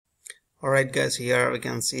Alright guys, here we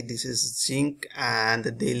can see this is Zinc and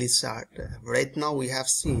the daily chart. Right now we have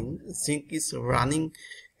seen Zinc is running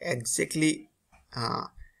exactly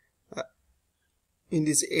in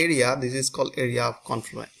this area. This is called area of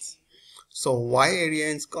confluence. So why area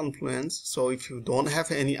is confluence? So if you don't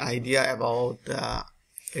have any idea about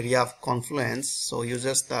area of confluence, so you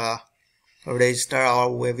just register our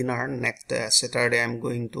webinar. Next Saturday I'm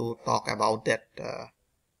going to talk about that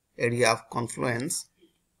area of confluence.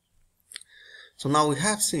 So now we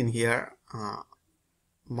have seen here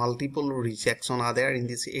multiple rejection are there in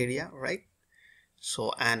this area, right?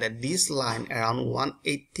 So and at this line around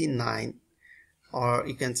 189 or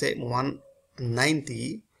you can say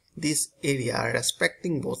 190, this area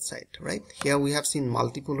respecting both sides, right? Here we have seen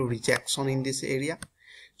multiple rejection in this area.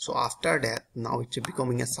 So after that, now it's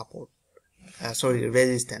becoming a support,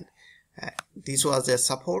 resistance. This was a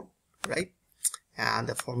support, right? And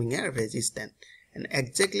forming a resistance, and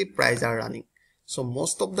exactly price are running. So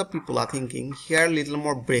most of the people are thinking here little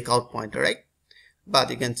more breakout point, right? But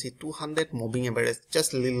you can see 200 moving average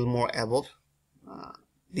just a little more above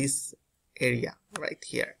this area right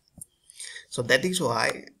here. So that is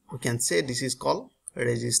why we can say this is called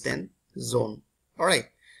resistance zone. All right.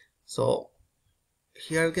 So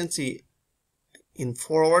here you can see in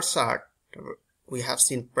 4-hour chart we have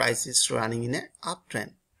seen prices running in a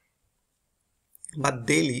uptrend, but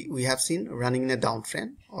daily we have seen running in a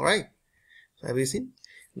downtrend. All right. So have you seen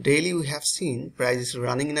daily we have seen prices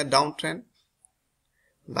running in a downtrend,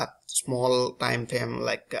 but small time frame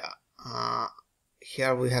like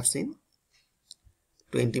here we have seen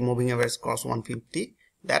 20 moving average cross 150.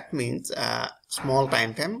 That means small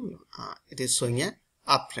time frame it is showing a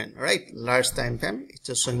uptrend, right? Large time frame it's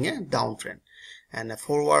just showing a downtrend. And a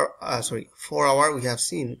 4-hour we have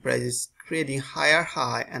seen prices creating higher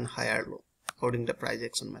high and higher low according to price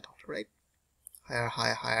action method, right? Higher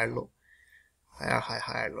high, higher low, higher high,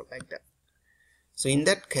 higher low, like that. So in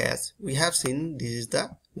that case we have seen this is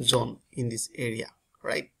the zone in this area,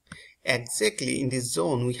 right? Exactly in this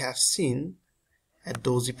zone we have seen a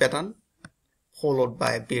doji pattern followed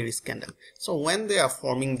by a bearish candle. So when they are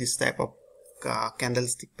forming this type of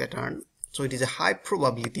candlestick pattern, so it is a high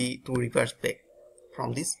probability to reverse back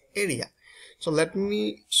from this area. So let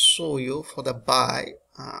me show you for the buy.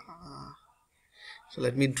 So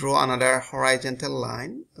let me draw another horizontal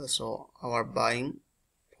line. So our buying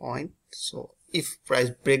point. So if price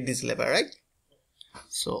break this level, right?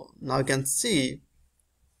 So now you can see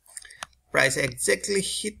price exactly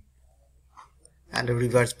hit and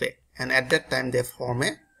reverse back, and at that time they form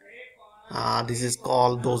a this is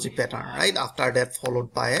called doji pattern, right? After that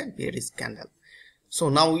followed by a bearish candle. So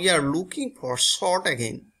now we are looking for short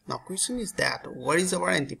again. Now question is that what is our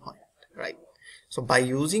entry point, right? So by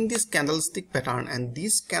using this candlestick pattern, and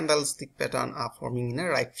this candlestick pattern are forming in a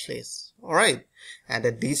right place, all right? And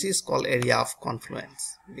this is called area of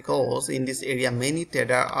confluence, because in this area many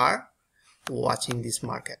traders are watching this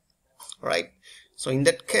market, right? So in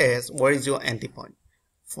that case, what is your entry point?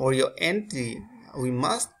 For your entry we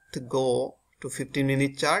must go to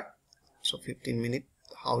 15-minute chart. So 15-minute,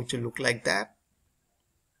 how it will look like that.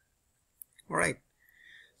 All right.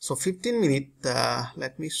 So 15-minute,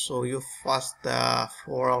 let me show you first the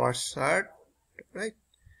 4-hour chart, right?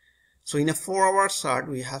 So in a 4-hour chart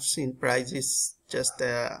we have seen prices just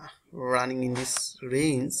running in this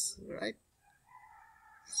range, right?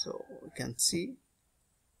 So we can see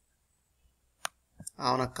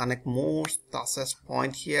I want to connect most toughest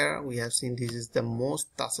point here. We have seen this is the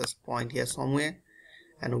most toughest point here somewhere,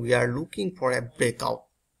 and we are looking for a breakout.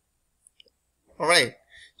 All right.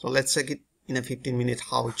 So let's check it in a 15-minute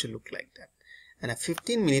how it should look like that. And a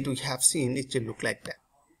 15-minute we have seen it should look like that,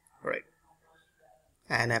 right?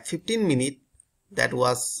 And a 15-minute that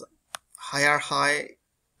was higher high,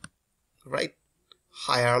 right?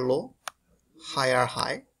 Higher low, higher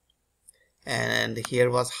high, and here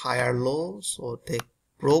was higher low. So they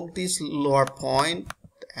broke this lower point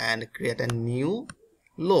and create a new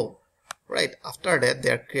low, right? After that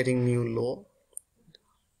they are creating new low,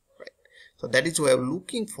 right? So that is why I'm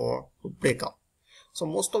looking for breakout. So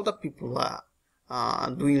most of the people are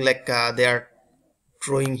doing like they are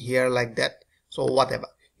drawing here like that. So whatever,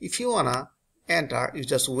 if you wanna enter, you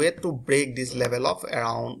just wait to break this level of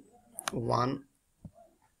around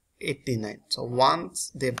 189. So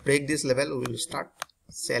once they break this level we will start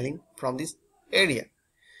selling from this area.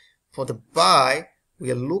 For the buy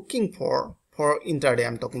we are looking for intraday,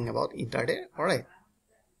 I'm talking about intraday. All right,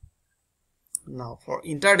 now for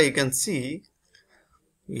intraday you can see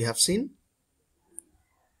we have seen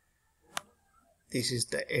this is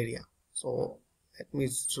the area. So let me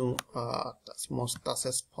zoom the most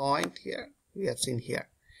toughest point here we have seen here.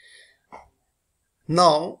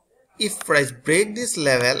 Now if price break this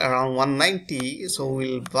level around 190, so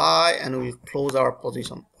we'll buy and we'll close our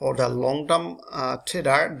position. For the long term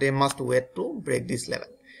trader, they must wait to break this level.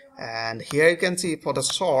 And here you can see for the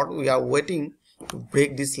short, we are waiting to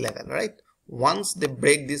break this level, right? Once they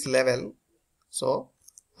break this level, so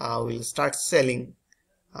we'll start selling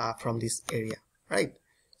from this area, right?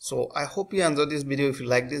 So I hope you enjoyed this video. If you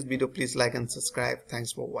like this video, please like and subscribe.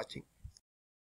 Thanks for watching.